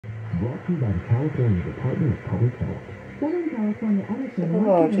brought to you by the California Department of Public Health. Southern California Edison Oh,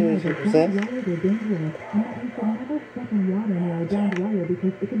 wants you to know Jesus, that Sam. dump wires are dangerous and that you should never step in water near a downed wire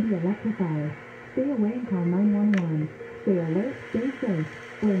because it can be electrified. Stay away and call 911. Stay alert, stay safe.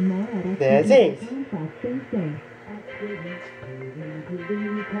 Learn more at They're safe. Stay safe. For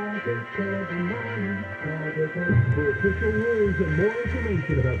official rules and more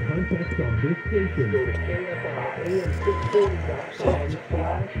information about contests on this station, go to KFI.com/rules.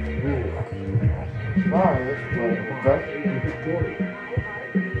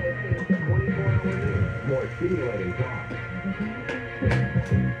 More stimulating talk.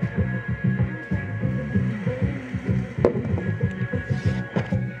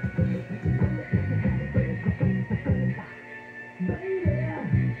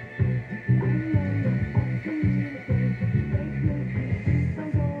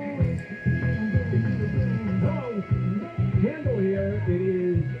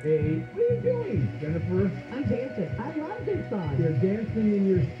 Jennifer? I'm dancing. I love this song. You're dancing in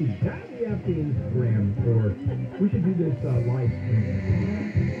your seat. That we have to Instagram, or we should do this live stream.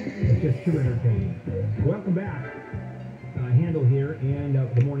 It's just too entertaining. Welcome back. Handle here and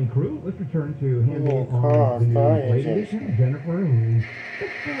the morning crew. Let's return to Handle on the new lady, Jennifer, who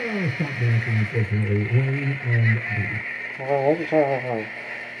stopped dancing, unfortunately. Wayne and Lee.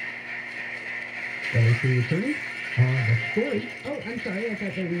 Ready to return? The story. Oh, I'm sorry. I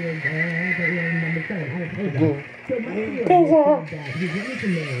thought that we were number 7. I apologize. So my theory is that he's running for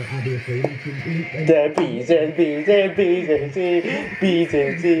mayor, obviously. A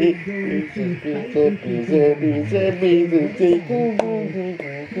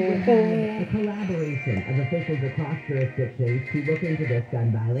collaboration of officials across jurisdictions to look into this gun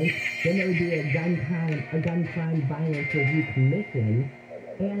violence. Then there would be a gun crime violence review commission.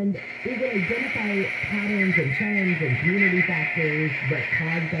 And we will identify patterns and trends and community factors that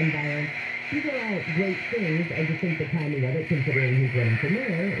cause gun violence. These are all great things. I just think the timing of it, considering he's running for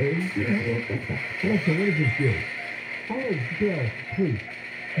mayor, is, well, so what does this do? Oh, Bill, please.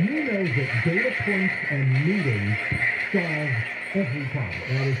 You know that data points and meetings solve every problem.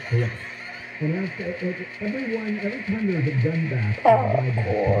 That is correct. And every time there's a gun back,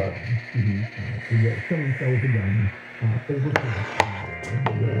 so-and-so with a gun, overpass.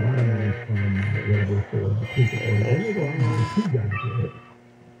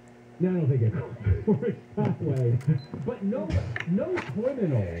 No, I don't think it works that way. But no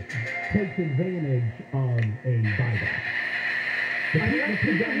criminal takes advantage of a buyback. I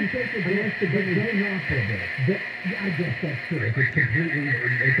guess that's true. It's completely,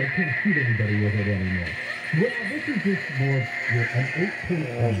 they can't shoot anybody with it anymore. Well, this is just more an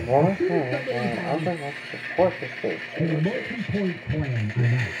 8-point plan. And a multi-point plan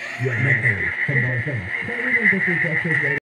tonight. Yeah, no,